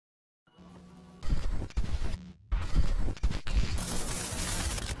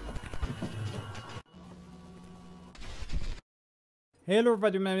Hello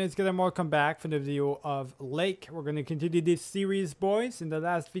everybody, my name is Gil and welcome back for the video of Lake. We're going to continue this series, boys. In the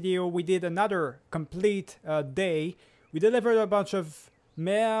last video, we did another complete day. We delivered a bunch of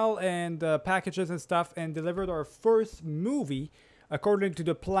mail and packages and stuff and delivered our first movie according to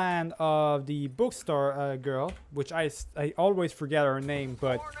the plan of the bookstore girl, which I always forget her name,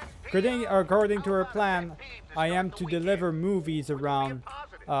 but according to her plan, I am to deliver movies around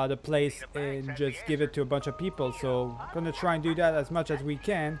the place and just give it to a bunch of people. So I'm gonna try and do that as much as we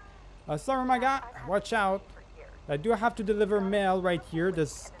can. Sorry my guy, watch out. I do have to deliver mail right here.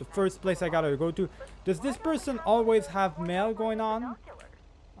 This is the first place I gotta go to. Does this person always have mail going on?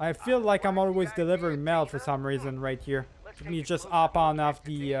 I feel like I'm always delivering mail for some reason right here. Let me just hop on off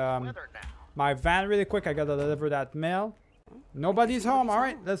the my van really quick. I gotta deliver that mail. Nobody's home.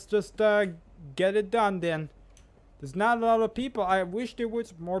 Alright, let's just get it done then. There's not a lot of people. I wish there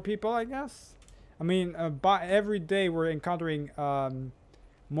was more people, I guess. I mean, by every day we're encountering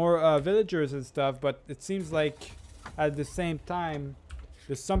more villagers and stuff, but it seems like at the same time,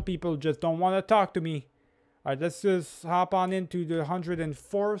 there's some people just don't want to talk to me. Alright, let's just hop on into the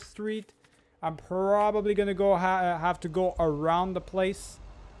 104th Street. I'm probably gonna go have to go around the place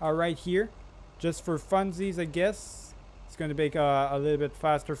right here, just for funsies, I guess. It's gonna make a little bit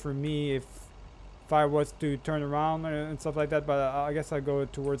faster for me if I was to turn around and stuff like that, but I guess I'll go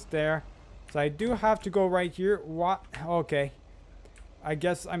towards there. So I do have to go right here. What? Okay. I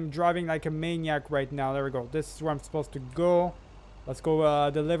guess I'm driving like a maniac right now. There we go. This is where I'm supposed to go. Let's go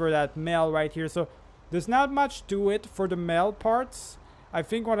deliver that mail right here. So there's not much to it for the mail parts. I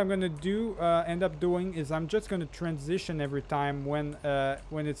think what I'm gonna do, end up doing, is I'm just gonna transition every time when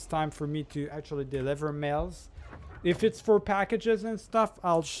it's time for me to actually deliver mails. If it's for packages and stuff,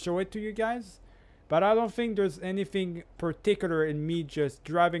 I'll show it to you guys. But I don't think there's anything particular in me just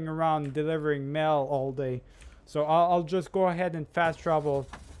driving around delivering mail all day. So I'll just go ahead and fast travel,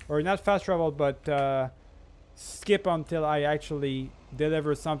 or not fast travel, but skip until I actually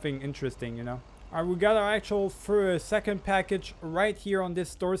deliver something interesting, you know. Alright, we got our actual second package right here on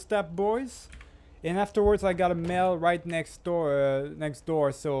this doorstep, boys. And afterwards I got a mail right next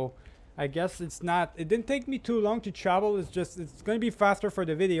door, so I guess it didn't take me too long to travel. It's gonna be faster for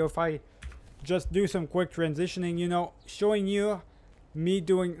the video if I just do some quick transitioning, you know, showing you me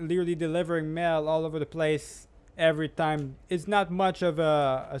literally delivering mail all over the place every time. It's not much of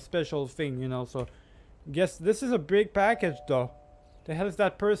a special thing, you know. So guess this is a big package though. The hell is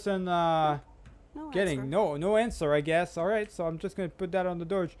that person getting? No answer, I guess. All right, so I'm just gonna put that on the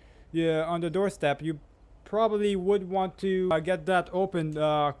door, on the doorstep. You probably would want to get that opened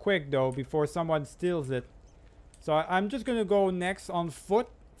quick though before someone steals it. So I'm just gonna go next on foot.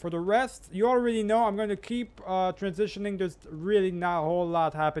 For the rest, you already know I'm going to keep transitioning. There's really not a whole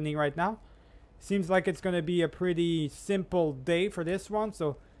lot happening right now. Seems like it's going to be a pretty simple day for this one.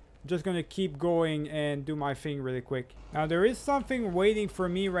 So I'm just going to keep going and do my thing really quick. Now there is something waiting for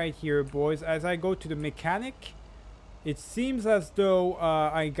me right here, boys. As I go to the mechanic, it seems as though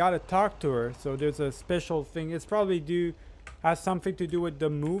I got to talk to her. So there's a special thing. It's probably has something to do with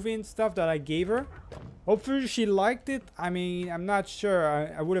the movie and stuff that I gave her. Hopefully she liked it. I mean, I'm not sure.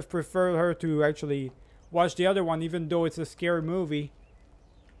 I would have preferred her to actually watch the other one, even though it's a scary movie.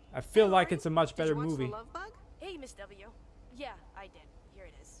 I feel like it's a much better movie. Love bug? Hey, Miss W. Yeah, I did. Here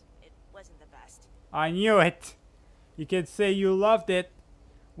it is. It wasn't the best. I knew it. You could say you loved it.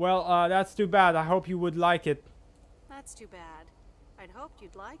 Well, that's too bad. I hope you would like it. That's too bad. I'd hoped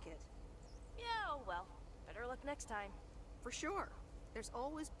you'd like it. Yeah, oh well. Better luck next time. For sure. There's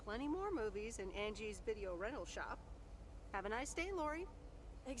always plenty more movies in Angie's video rental shop. Have a nice day, Lori.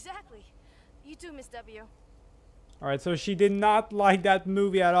 Exactly. You too, Miss W. Alright, so she did not like that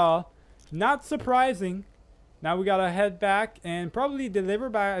movie at all. Not surprising. Now we gotta head back and probably deliver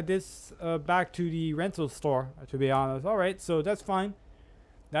back to the rental store, to be honest. Alright, so that's fine.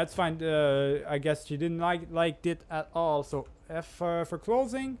 That's fine. I guess she didn't like it at all. So F for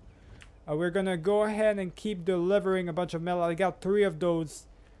closing. We're gonna go ahead and keep delivering a bunch of mail. I got 3 of those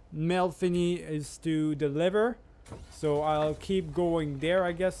mail thingies to deliver, so I'll keep going there.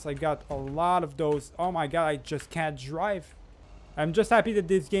 I guess I got a lot of those. Oh my god, I just can't drive. I'm just happy that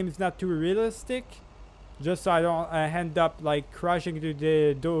this game is not too realistic, just so I don't end up like crashing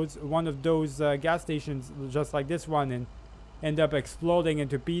into one of those gas stations just like this one and end up exploding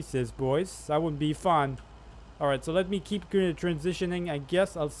into pieces, boys. That would be fun. Alright, so let me keep transitioning. I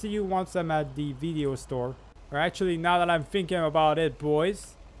guess I'll see you once I'm at the video store. Or actually, now that I'm thinking about it,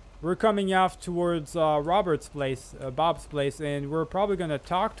 boys, we're coming off towards Robert's place, Bob's place, and we're probably going to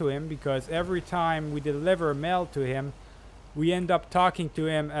talk to him because every time we deliver mail to him, we end up talking to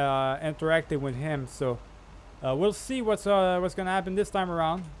him, interacting with him. So We'll see what's gonna happen this time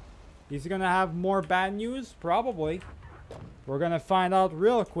around. Is he gonna have more bad news? Probably. We're gonna find out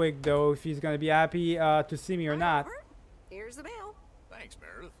real quick though if he's gonna be happy to see me or not. Robert, here's the mail. Thanks,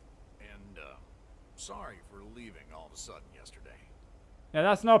 Meredith. And, sorry for leaving all of a sudden yesterday. Yeah,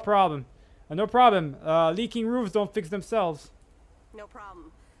 that's no problem. No problem. Leaking roofs don't fix themselves. No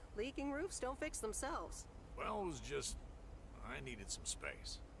problem. Leaking roofs don't fix themselves. Well, it was just... I needed some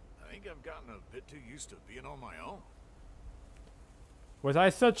space. I think I've gotten a bit too used to being on my own. Was I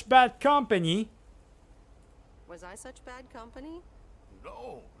such bad company? Was I such bad company?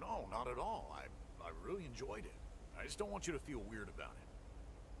 No, not at all. I really enjoyed it. I just don't want you to feel weird about it.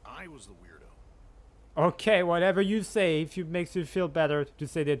 I was the weirdo. Okay, whatever you say, if it makes you feel better to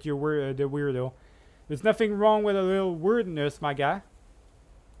say that you're the weirdo. There's nothing wrong with a little weirdness, my guy.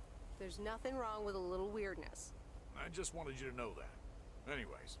 There's nothing wrong with a little weirdness. I just wanted you to know that.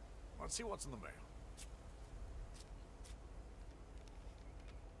 Anyways, let's see what's in the mail.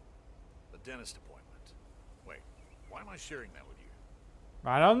 The dentist appointment. Wait, why am I sharing that with you?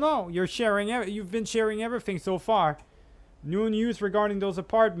 I don't know. You've been sharing everything so far. New news regarding those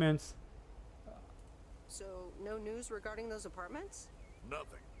apartments. So, no news regarding those apartments?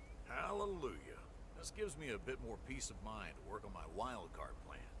 Nothing. Hallelujah. This gives me a bit more peace of mind to work on my wild card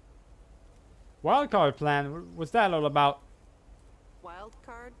plan. Wildcard plan? What's that all about? Wild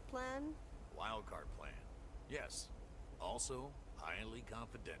card plan? Wild card plan. Yes. Also, highly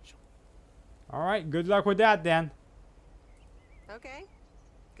confidential. Alright, good luck with that then. Okay.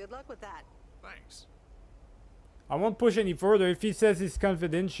 Good luck with that. Thanks. I won't push any further. If he says it's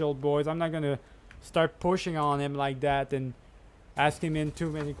confidential, boys, I'm not gonna start pushing on him like that and asking him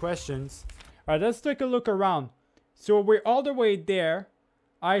too many questions. Alright, let's take a look around. So we're all the way there.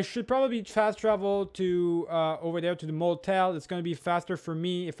 I should probably fast travel to over there to the motel. It's gonna be faster for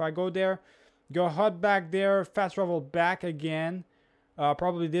me if I go there. Go hot back there, fast travel back again.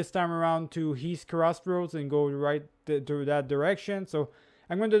 Probably this time around to East Crossroads and go right to that direction. So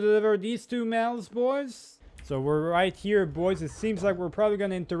I'm going to deliver these two mails, boys. So we're right here, boys. It seems like we're probably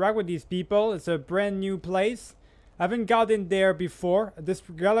going to interact with these people. It's a brand new place. I haven't gotten there before. This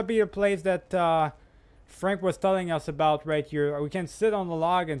gotta be a place that Frank was telling us about right here. We can sit on the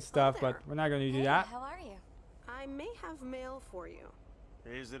log and stuff, but we're not going to do that. How are you? I may have mail for you.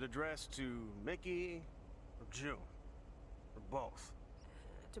 Is it addressed to Mickey or June? Or both?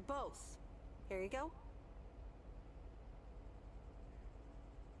 To both. Here you go.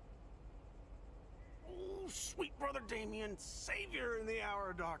 Oh, sweet brother Damien, savior in the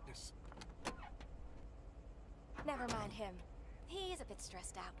hour of darkness. Never mind him. He's a bit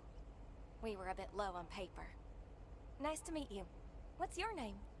stressed out. We were a bit low on paper. Nice to meet you. What's your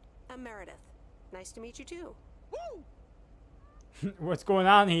name? I'm Meredith. Nice to meet you too. Woo! What's going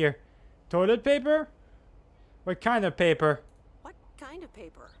on here? Toilet paper? What kind of paper? What kind of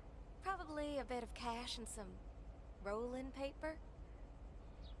paper? Probably a bit of cash and some rolling paper.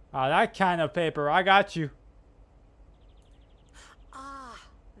 Ah, that kind of paper. I got you. Ah,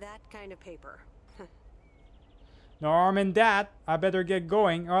 that kind of paper. No harm in that. I better get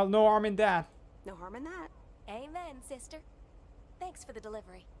going. Well, no harm in that. No harm in that. Amen, sister. Thanks for the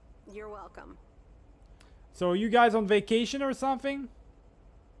delivery. You're welcome. So you guys on vacation or something?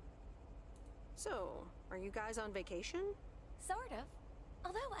 So, are you guys on vacation? Sort of.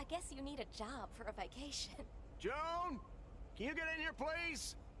 Although I guess you need a job for a vacation. Joan, can you get in here,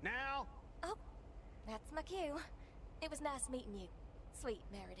 please? Now? Oh, that's my cue. It was nice meeting you, sweet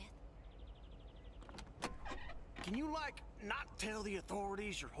Meredith. Can you, like, not tell the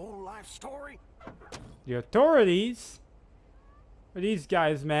authorities your whole life story? The authorities? What are these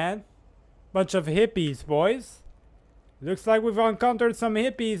guys, man? Bunch of hippies, boys. Looks like we've encountered some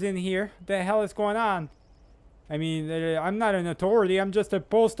hippies in here. What the hell is going on? I mean, I'm not an authority. I'm just a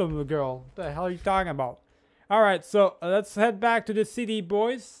postal girl. What the hell are you talking about? Alright, so let's head back to the city,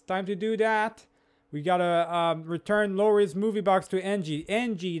 boys. Time to do that. We gotta return Lori's movie box to Angie.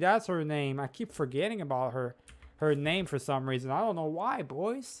 Angie, that's her name. I keep forgetting about her name for some reason. I don't know why,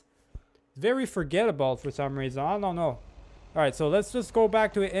 boys. Very forgettable for some reason. I don't know. Alright, so let's just go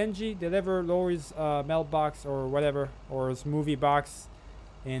back to Angie, deliver Lori's mailbox or whatever, or his movie box.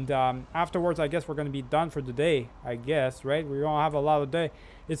 And afterwards, I guess we're going to be done for the day, I guess, right? We don't have a lot of day.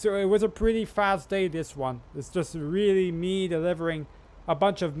 It was a pretty fast day, this one. It's just really me delivering a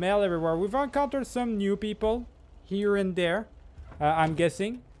bunch of mail everywhere. We've encountered some new people here and there, I'm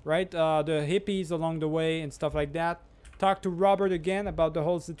guessing, right? The hippies along the way and stuff like that. Talked to Robert again about the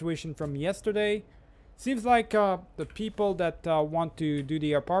whole situation from yesterday. Seems like the people that want to do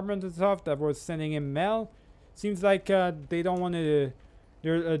the apartment and stuff that was sending him mail, seems like they don't want to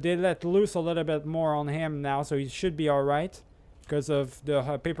They let loose a little bit more on him now, so he should be all right because of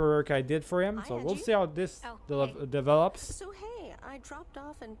the paperwork I did for him. Hi, So we'll Angie. see how this Oh, hey. develops. So hey, I dropped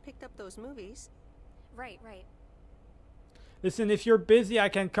off and picked up those movies. Right, right. Listen, if you're busy, I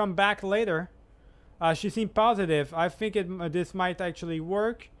can come back later. She seemed positive. I think this might actually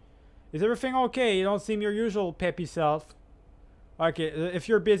work. Is everything okay? You don't seem your usual peppy self. Okay, if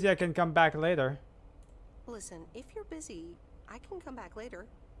you're busy, I can come back later. Listen, if you're busy, I can come back later.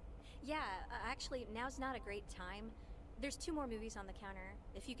 Yeah, actually, now's not a great time. There's 2 more movies on the counter.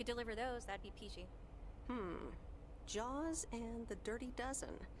 If you could deliver those, that'd be peachy. Jaws and The Dirty Dozen.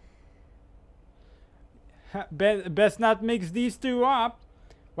 Best not mix these two up.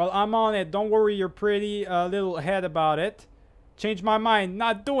 Well, I'm on it. Don't worry your pretty little head about it. Change my mind.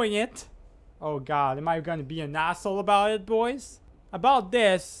 Not doing it. Oh God, am I gonna be an asshole about it, boys? About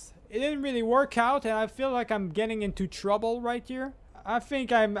this, it didn't really work out, and I feel like I'm getting into trouble right here. I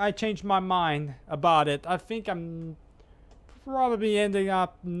think I changed my mind about it. I think I'm probably ending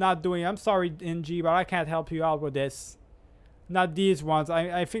up not doing it. I'm sorry, Angie, but I can't help you out with this. Not these ones.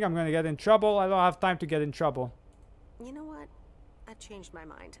 I think I'm gonna get in trouble. I don't have time to get in trouble. You know what? I changed my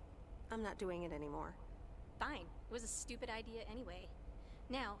mind. I'm not doing it anymore. Fine. It was a stupid idea anyway.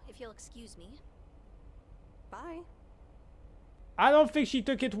 Now, if you'll excuse me. Bye. I don't think she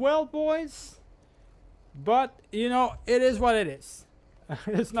took it well, boys. But, you know, it is what it is.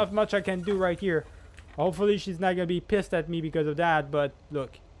 There's not much I can do right here. Hopefully she's not gonna be pissed at me because of that. But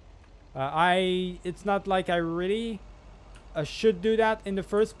look, it's not like I really should do that in the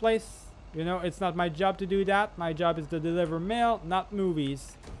first place. You know, it's not my job to do that. My job is to deliver mail, not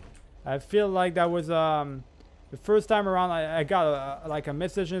movies. I feel like that was the first time around I got like a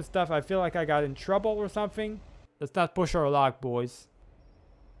message and stuff. I feel like I got in trouble or something. Let's not push our luck, boys.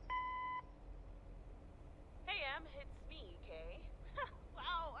 Hey, Em, it's me, Kay.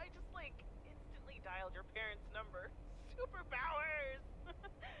 Wow, I just, instantly dialed your parents' number. Superpowers!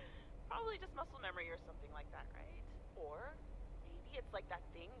 Probably just muscle memory or something like that, right? Or maybe it's like that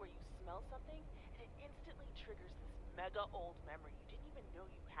thing where you smell something and it instantly triggers this mega old memory you didn't even know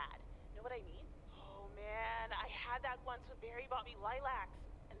you had. Know what I mean? Oh, man, I had that once when Barry bought me lilacs.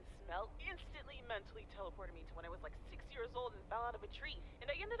 And the smell instantly mentally teleported me to when I was 6 years old and fell out of a tree.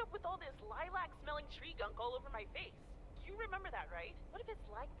 And I ended up with all this lilac-smelling tree gunk all over my face. You remember that, right? What if it's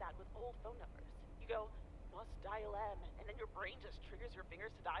like that with old phone numbers? You go, must dial M, and then your brain just triggers your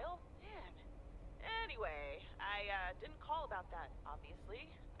fingers to dial? Man. Anyway, I didn't call about that, obviously.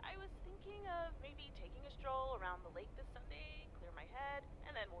 I was thinking of maybe taking a stroll around the lake this Sunday, clear my head,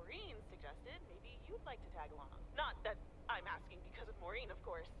 and then Maureen suggested maybe you'd like to tag along. Not that I'm asking because of Maureen, of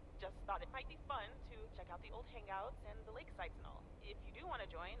course. Just thought it might be fun to check out the old hangouts and the lake sites and all. If you do want to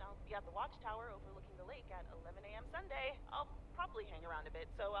join, I'll be at the watchtower overlooking the lake at 11 a.m. Sunday. I'll probably hang around a bit,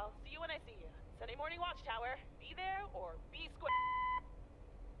 so I'll see you when I see you. Sunday morning watchtower. Be there or be square.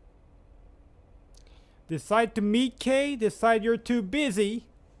 Decide to meet Kay? Decide you're too busy?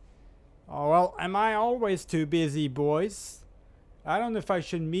 Oh, well, am I always too busy, boys? I don't know if I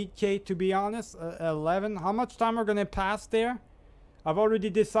should meet Kay, to be honest. 11. How much time are gonna pass there? I've already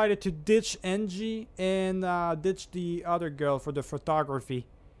decided to ditch Angie and ditch the other girl for the photography.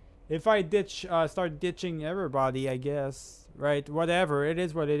 If I start ditching everybody, I guess. Right? Whatever. It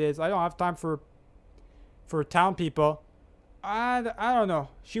is what it is. I don't have time for town people. I don't know.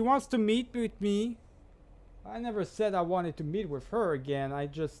 She wants to meet with me. I never said I wanted to meet with her again. I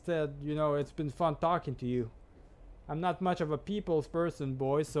just said, you know, it's been fun talking to you. I'm not much of a people's person,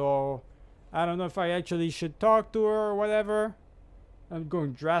 boy, so I don't know if I actually should talk to her or whatever. I'm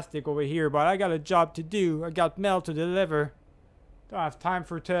going drastic over here, but I got a job to do. I got mail to deliver. Don't have time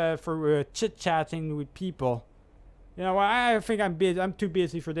for chit-chatting with people. You know, I think I'm busy. I'm too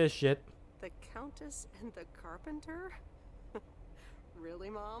busy for this shit. The Countess and the Carpenter?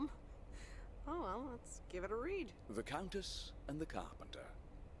 Really, Mom? Oh, well, let's give it a read. The Countess and the Carpenter.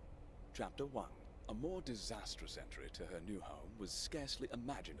 Chapter 1. A more disastrous entry to her new home was scarcely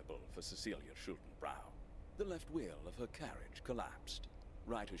imaginable for Cecilia Schultenbrow. The left wheel of her carriage collapsed,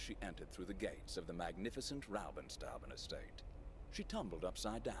 right as she entered through the gates of the magnificent Raubenstaben estate. She tumbled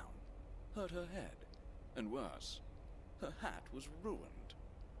upside down, hurt her head, and worse, her hat was ruined.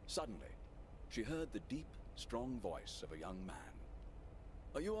 Suddenly, she heard the deep, strong voice of a young man.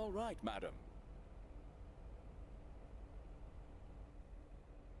 "Are you all right, madam?"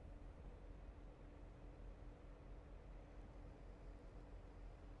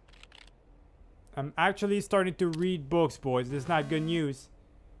 I'm actually starting to read books, boys. This is not good news.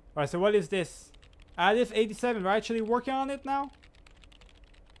 Alright, so what is this? Alice 87. We're actually working on it now?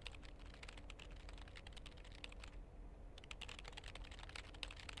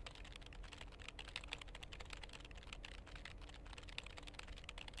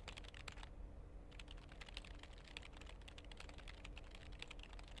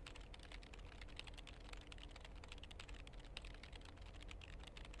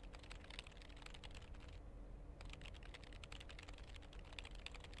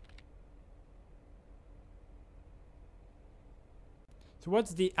 So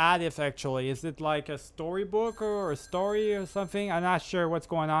what's the Adif actually? Is it like a storybook or a story or something? I'm not sure what's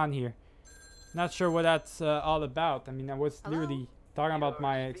going on here. Not sure what that's all about. I mean, I was literally talking about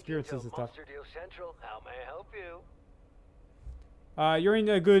my experiences and stuff. Central. How may I help you? You're in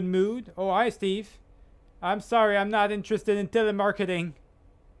a good mood. Oh, hi, Steve. I'm sorry, I'm not interested in telemarketing.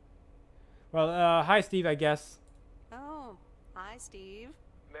 Well, hi, Steve, I guess. Oh, hi, Steve.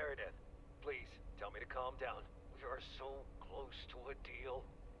 Meredith, please tell me to calm down. We are so close to a deal.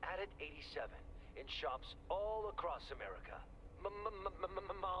 Added 87 in shops all across America.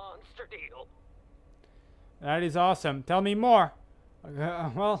 Monster deal. That is awesome. Tell me more.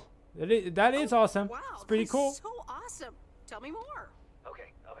 Well, that is awesome. Wow, It's pretty that's cool. so awesome. Tell me more.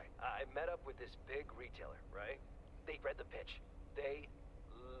 Okay. I met up with this big retailer, right? They read the pitch. They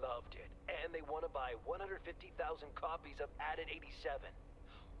loved it. And they want to buy 150,000 copies of Added 87.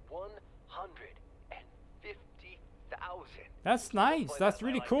 150,000. That's nice. That's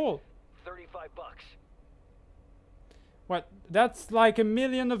really cool. $35. What? That's like $1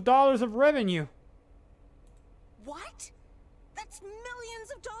 million of revenue. What? That's millions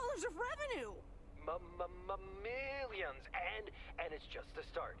of dollars of revenue. Millions, and it's just the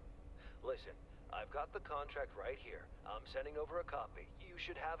start. Listen, I've got the contract right here. I'm sending over a copy. You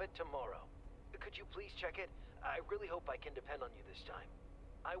should have it tomorrow. Could you please check it? I really hope I can depend on you this time.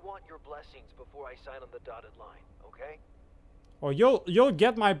 I want your blessings before I sign on the dotted line, okay? Oh, you'll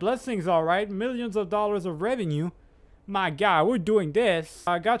get my blessings, all right. Millions of dollars of revenue. My God, we're doing this.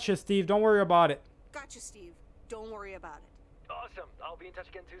 I gotcha, Steve. Don't worry about it. Gotcha, Steve. Don't worry about it. Awesome. I'll be in touch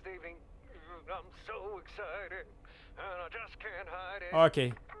again Tuesday evening. I'm so excited, and I just can't hide it.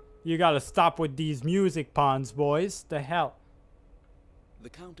 Okay, you gotta stop with these music puns, boys. The hell. The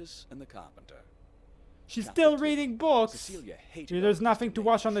Countess and the Carpenter. She's Chapter still 2. reading books. Cecilia hated There's her nothing to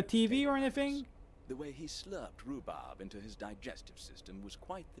watch on the destination TV or favorites. anything. The way he slurped rhubarb into his digestive system was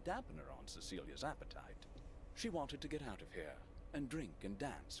quite the dampener on Cecilia's appetite. She wanted to get out of here and drink and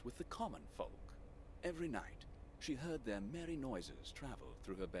dance with the common folk. Every night, she heard their merry noises travel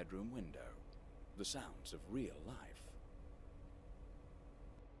through her bedroom window. The sounds of real life.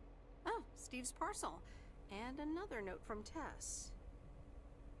 Oh, Steve's parcel. And another note from Tess.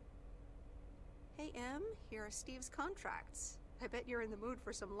 Hey, Em, here are Steve's contracts. I bet you're in the mood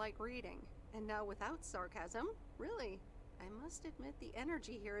for some light reading. And now without sarcasm, really, I must admit the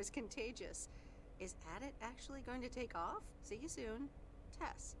energy here is contagious. Is Addit actually going to take off? See you soon.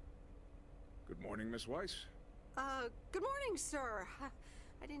 Tess. Good morning, Miss Weiss. Good morning, sir.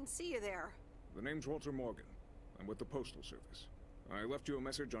 I didn't see you there. The name's Walter Morgan. I'm with the Postal Service. I left you a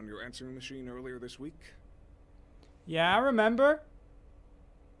message on your answering machine earlier this week. Yeah, I remember.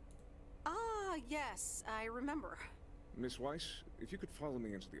 Ah, yes, I remember. Miss Weiss, if you could follow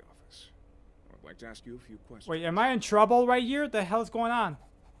me into the office. I'd like to ask you a few questions. Wait, am I in trouble right here? The hell's going on?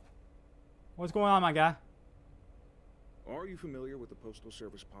 What's going on, my guy? Are you familiar with the Postal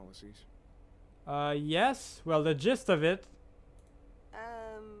Service policies? Yes. Well, the gist of it.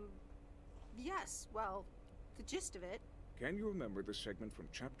 Yes, well, the gist of it. Can you remember this segment from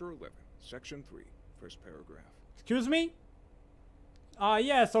Chapter 11, Section 3, first paragraph? Excuse me?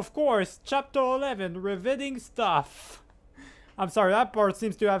 Yes, of course. Chapter 11, riveting stuff. I'm sorry, that part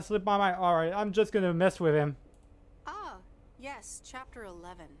seems to have slipped my mind. Alright, I'm just gonna mess with him. Ah, yes, Chapter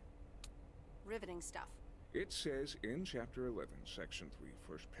 11. Riveting stuff. It says in Chapter 11, Section 3,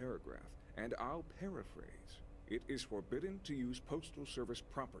 first paragraph, and I'll paraphrase, it is forbidden to use Postal Service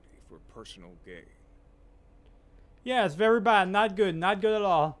property for personal gain. Yeah, it's very bad. Not good. Not good at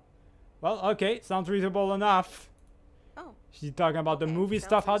all. Well, okay. Sounds reasonable enough. Oh. She's talking about the Okay, movie sounds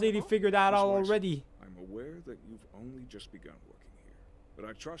stuff. How did he reasonable. figure that out Miss Weiss, already? I'm aware that you've only just begun working here, but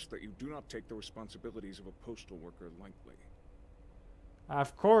I trust that you do not take the responsibilities of a postal worker lightly.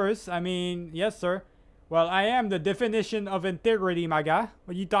 Of course. I mean, yes, sir. Well, I am the definition of integrity, my guy.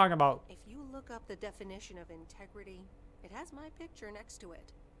 What are you talking about? If you look up the definition of integrity, it has my picture next to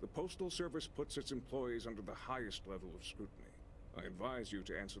it. The Postal Service puts its employees under the highest level of scrutiny. I advise you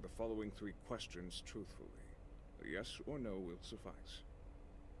to answer the following 3 questions truthfully. A yes or no will suffice.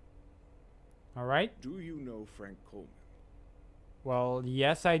 All right. Do you know Frank Coleman? Well,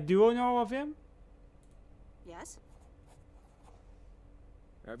 yes, I do know of him. Yes?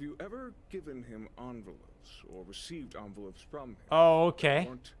 Have you ever given him envelopes or received envelopes from him? Oh, that okay.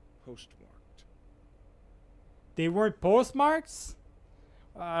 weren't postmarked? They weren't postmarks?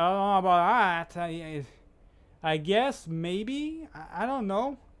 I don't know about that. I guess, maybe? I don't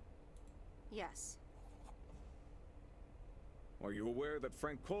know. Yes. Are you aware that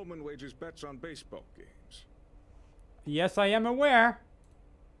Frank Coleman wagers bets on baseball games? Yes, I am aware.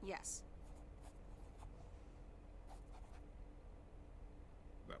 Yes.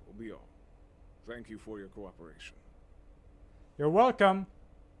 will be all. Thank you for your cooperation. You're welcome.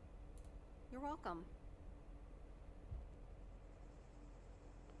 You're welcome.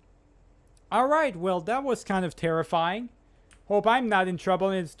 Alright, well, that was kind of terrifying. Hope I'm not in trouble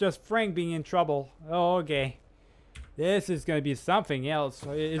and it's just Frank being in trouble. Oh, okay. This is gonna be something else,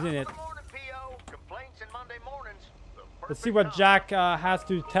 isn't it? Let's see what Jack has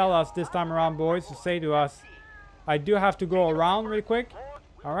to tell us this time around, boys, to say to us. I do have to go around really quick.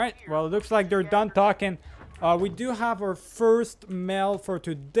 Alright, well, it looks like they're done talking. We do have our first mail for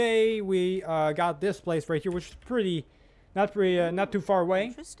today. We got this place right here, which is pretty, not too far away.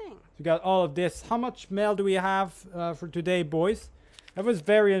 Interesting. We got all of this. How much mail do we have for today, boys? That was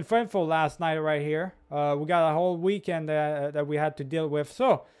very eventful last night right here. We got a whole weekend that we had to deal with.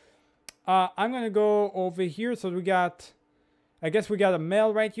 So, I'm going to go over here. So we got, I guess we got a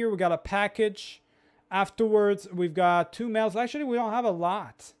mail right here. We got a package. Afterwards, we've got 2 mails. Actually, we don't have a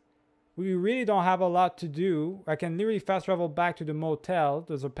lot. We really don't have a lot to do. I can literally fast travel back to the motel.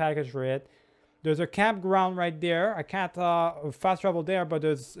 There's a package for it. There's a campground right there. I can't fast travel there, but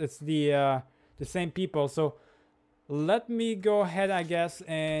it's the same people. So let me go ahead, I guess,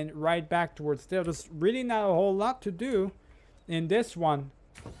 and ride back towards there. There's really not a whole lot to do in this one.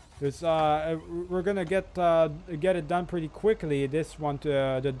 There's we're gonna get it done pretty quickly. This one,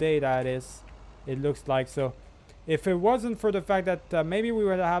 the day that is, it looks like. So if it wasn't for the fact that maybe we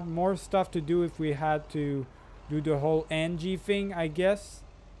would have more stuff to do if we had to do the whole Angie thing, I guess.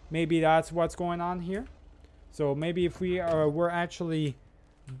 Maybe that's what's going on here. So maybe if we were actually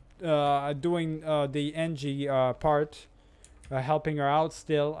doing the Angie part, helping her out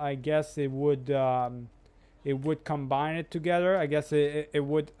still, I guess it would combine it together. I guess it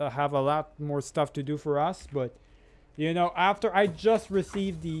would have a lot more stuff to do for us. But you know, after I just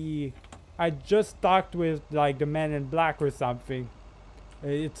received I just talked with like the Man in Black or something.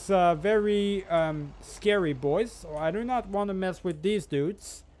 It's very scary, boys. So I do not want to mess with these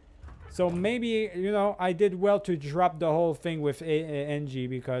dudes. So maybe, you know, I did well to drop the whole thing with Angie,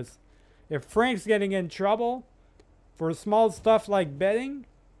 because if Frank's getting in trouble for small stuff like betting,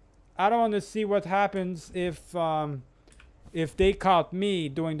 I don't want to see what happens if they caught me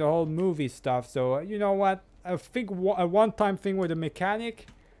doing the whole movie stuff. So you know what? I think a one-time thing with a mechanic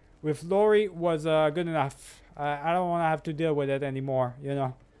with Lori was good enough. I don't want to have to deal with it anymore, you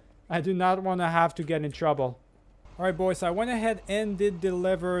know. I do not want to have to get in trouble. Alright, boys, I went ahead and did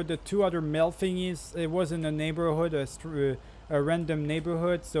deliver the 2 other mail thingies. It was in a neighborhood, a random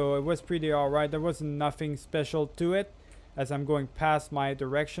neighborhood, so it was pretty alright. There wasn't nothing special to it as I'm going past my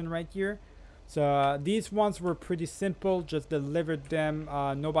direction right here. So these ones were pretty simple, just delivered them,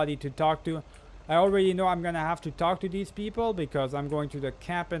 nobody to talk to. I already know I'm gonna have to talk to these people because I'm going to the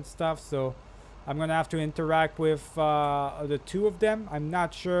camp and stuff, so I'm gonna have to interact with the 2 of them. I'm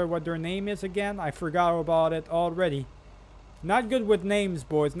not sure what their name is again. I forgot about it already. Not good with names,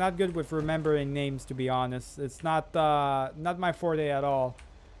 boys. Not good with remembering names, to be honest. It's not my forte at all.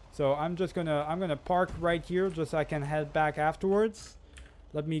 So I'm gonna park right here just so I can head back afterwards.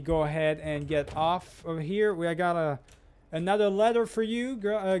 Let me go ahead and get off of here. We got another letter for you,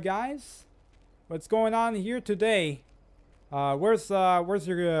 guys. What's going on here today? Where's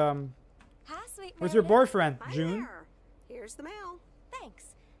your Hi, sweet Where's your boyfriend, Hi June? there. Here's the mail.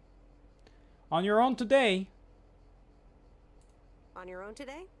 Thanks. On your own today? On your own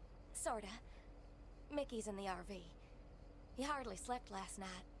today? Sorta. Mickey's in the RV. He hardly slept last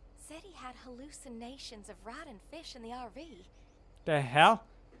night. Said he had hallucinations of riding fish in the RV. The hell?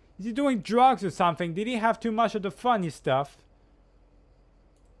 Is he doing drugs or something? Did he have too much of the funny stuff?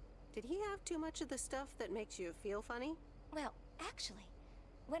 Did he have too much of the stuff that makes you feel funny? Well, actually,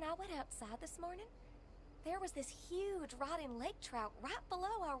 when I went outside this morning, there was this huge rotting lake trout right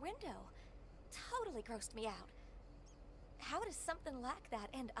below our window. Totally grossed me out. How does something like that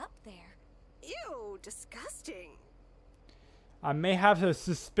end up there? Ew, disgusting. I may have a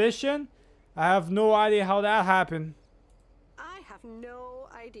suspicion. I have no idea how that happened. I have no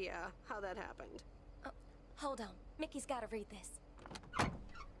idea how that happened. Oh, hold on. Mickey's gotta read this.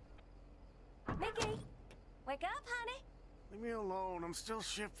 Mickey! Wake up, honey! Leave me alone. I'm still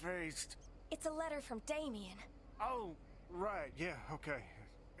shit-faced. It's a letter from Damien. Oh, right. Yeah, okay.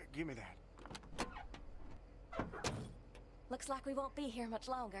 Give me that. Looks like we won't be here much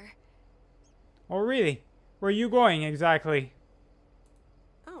longer. Oh, really? Where are you going exactly?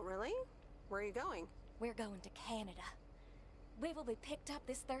 Oh, really? Where are you going? We're going to Canada. We will be picked up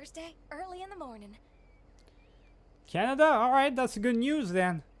this Thursday, early in the morning. Canada? Alright, that's good news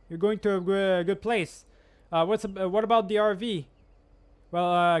then. You're going to a good place. What about the RV?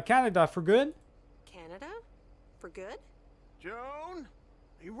 Well, Canada for good? Canada? For good? Joan?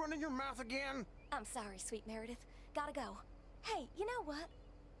 Are you running your mouth again? I'm sorry, sweet Meredith. Gotta go. Hey, you know what?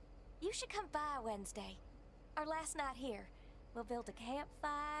 You should come by Wednesday. Our last night here. We'll build a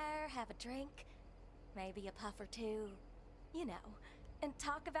campfire, have a drink, maybe a puff or two, you know, and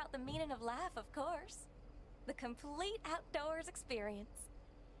talk about the meaning of life, of course. The complete outdoors experience.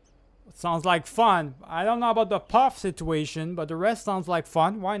 Sounds like fun. I don't know about the puff situation, but the rest sounds like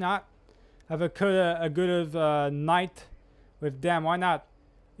fun. Why not? Have a good night with them. Why not?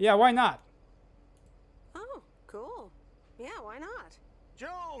 Yeah, why not? Oh, cool. Yeah, why not?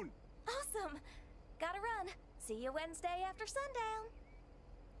 Joan! Awesome. Gotta run. See you Wednesday after sundown.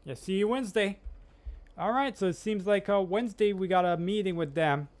 Yeah, see you Wednesday. Alright, so it seems like Wednesday we got a meeting with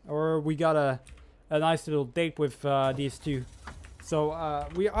them. Or we got a nice little date with these two. So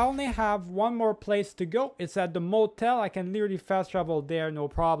we only have one more place to go. It's at the motel. I can literally fast travel there, no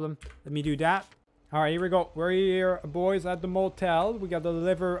problem. Let me do that. Alright, here we go. We're here, boys, at the motel. We got to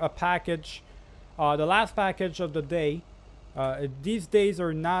deliver a package. The last package of the day. These days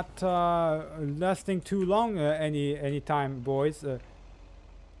are not lasting too long any time, boys.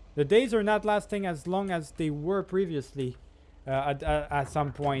 The days are not lasting as long as they were previously at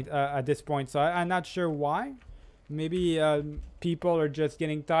some point, at this point. So I'm not sure why. Maybe people are just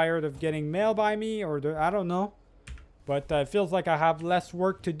getting tired of getting mail by me, or I don't know. But it feels like I have less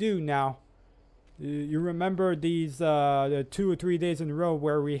work to do now. You remember these 2 or 3 days in a row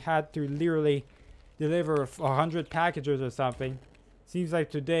where we had to literally deliver 100 packages or something. Seems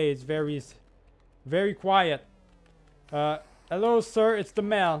like today is very quiet. Hello, sir. It's the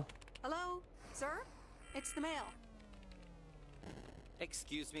mail. Hello, sir? It's the mail.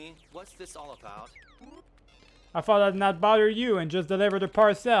 Excuse me, what's this all about? I thought I'd not bother you and just deliver the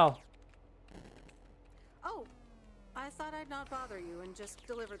parcel. Oh, I thought I'd not bother you and just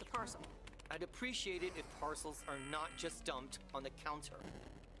deliver the parcel. I'd appreciate it if parcels are not just dumped on the counter.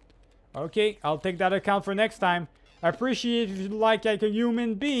 Okay, I'll take that account for next time. I appreciate it if you like a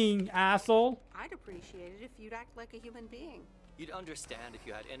human being, asshole. I'd appreciate it if you'd act like a human being. You'd understand if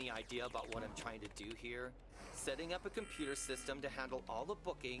you had any idea about what I'm trying to do here. Setting up a computer system to handle all the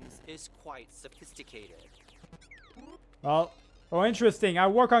bookings is quite sophisticated. Well, oh, interesting. I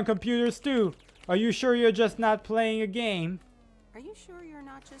work on computers too. Are you sure you're just not playing a game? Are you sure you're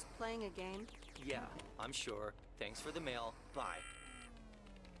not just playing a game? Yeah, I'm sure. Thanks for the mail. Bye.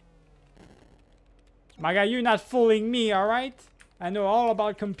 My guy, you're not fooling me, alright? I know all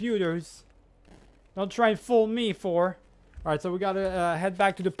about computers. Don't try and fool me, Alright, so we gotta head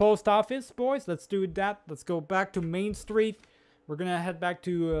back to the post office, boys. Let's do that. Let's go back to Main Street. We're gonna head back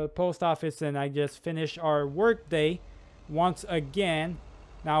to post office and I guess finish our work day once again.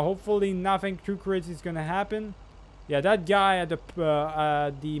 Now, hopefully nothing too crazy is gonna happen. Yeah, that guy at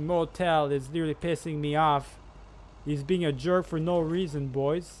the motel is literally pissing me off. He's being a jerk for no reason,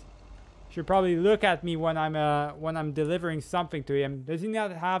 boys. Should probably look at me when I'm delivering something to him. Does he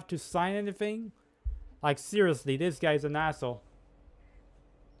not have to sign anything? Like, seriously, this guy's an asshole.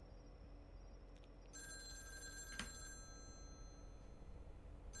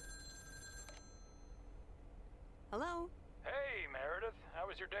 Hello? Hey, Meredith. How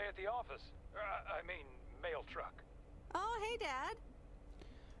was your day at the office? I mean, mail truck. Oh, hey, Dad.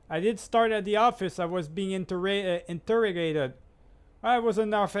 I did start at the office. I was being interrogated. It was a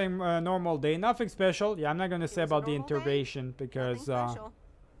nothing normal day. Nothing special. Yeah, I'm not going to say about the interrogation because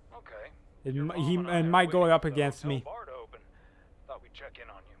Okay. he might go up against me. Thought we'd check in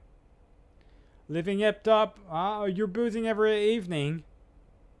on you. Living it up. You're boozing every evening.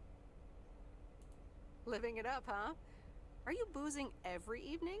 Living it up, huh? Are you boozing every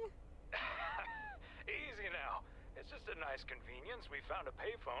evening? Easy now. It's just a nice convenience. We found a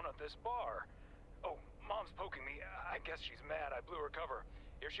payphone at this bar. Oh, Mom's poking me. I guess she's mad I blew her cover.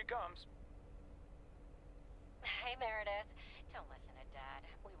 Here she comes. Hey, Meredith. Don't listen to Dad.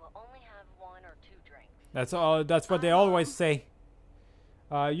 We will only have 1 or 2 drinks. That's all. That's what they always say.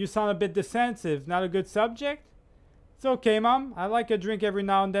 You sound a bit defensive. Not a good subject? It's okay, Mom. I like a drink every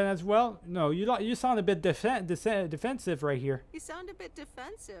now and then as well. No, you sound a bit defensive right here. You sound a bit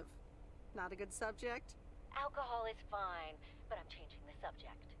defensive. Not a good subject? Alcohol is fine, but I'm changing the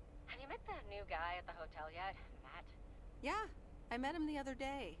subject. Have you met that new guy at the hotel yet, Matt? Yeah, I met him the other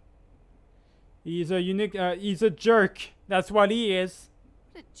day. He's a he's a jerk. That's what he is.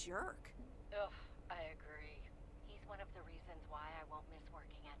 What a jerk. Ugh, I agree. He's one of the reasons why I won't miss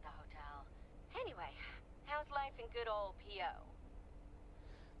working at the hotel. Anyway, how's life in good old P.O.?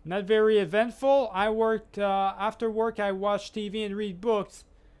 Not very eventful. I worked after work. I watch TV and read books.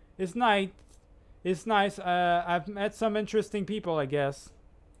 It's nice. It's nice. I've met some interesting people, I guess.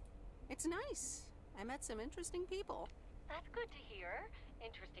 It's nice. I met some interesting people. That's good to hear.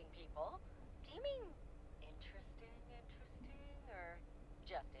 people. Do you mean interesting, or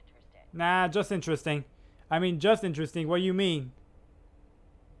just interesting? Nah, just interesting. I mean, just interesting. What do you mean?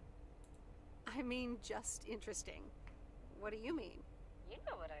 I mean, just interesting. What do you mean? You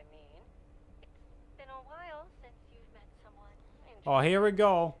know what I mean. It's been a while since you've met someone interesting. Oh, here we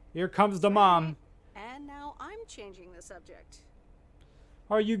go. Here comes the mom. And now I'm changing the subject.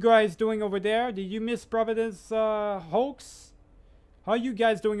 How are you guys doing over there? Did you miss Providence hoax? How are you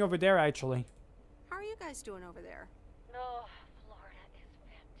guys doing over there, actually? How are you guys doing over there? Oh, Florida is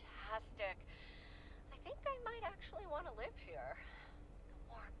fantastic. I think I might actually want to live here.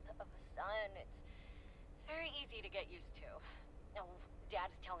 The warmth of the sun, it's very easy to get used to. Oh,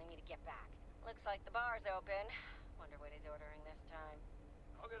 Dad is telling me to get back. Looks like the bar's open. Wonder what he's ordering this time.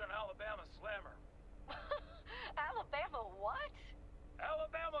 I'll get an Alabama Slammer. Alabama what?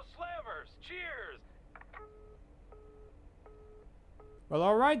 Alabama Slammers! Cheers! Well,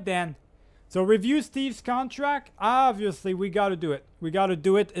 alright then. So review Steve's contract. Obviously, we gotta do it. We gotta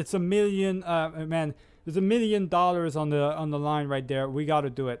do it. It's $1 million. Man, there's $1 million on the line right there. We gotta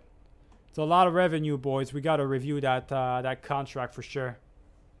do it. It's a lot of revenue, boys. We gotta review that that contract for sure.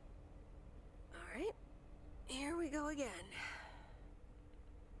 All right, here we go again.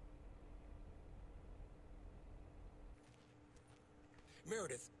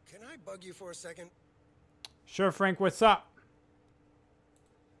 Meredith, can I bug you for a second? Sure, Frank. What's up?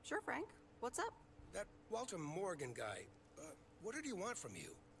 Sure, Frank. What's up? That Walter Morgan guy, what did he want from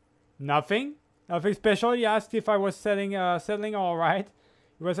you? Nothing. Nothing special. He asked if I was settling all right.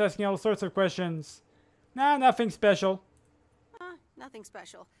 He was asking all sorts of questions. Nah, nothing special. Nothing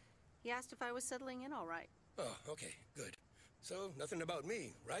special. He asked if I was settling in all right. Oh, okay, good. So, nothing about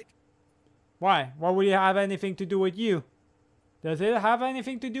me, right? Why? Why would he have anything to do with you? Does it have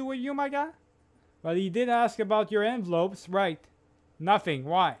anything to do with you, my guy? Well, he did ask about your envelopes, right? Nothing.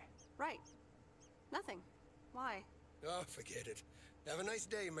 Why? Right. Nothing. Why? Oh, forget it. Have a nice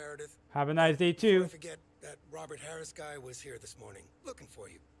day, Meredith. Have a nice day, too. Don't forget that Robert Harris guy was here this morning, looking for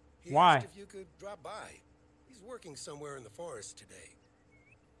you. He Why? asked if you could drop by. He's working somewhere in the forest today.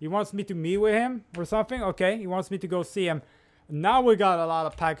 He wants me to meet with him or something? Okay, he wants me to go see him. Now we got a lot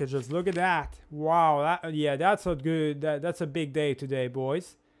of packages. Look at that. Wow, that's a good, that's a big day today,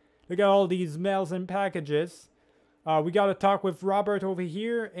 boys. Look at all these mails and packages. We got to talk with Robert over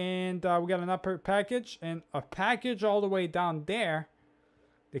here, and we got an upper package and a package all the way down there.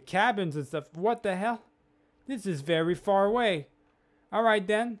 The cabins and stuff. What the hell? This is very far away. All right,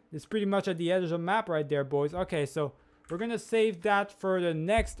 then. It's pretty much at the edge of the map right there, boys. Okay, so we're going to save that for the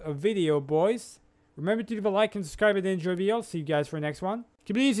next video, boys. Remember to leave a like and subscribe if you enjoyed the video. See you guys for the next one.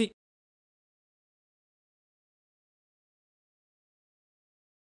 Keep it easy.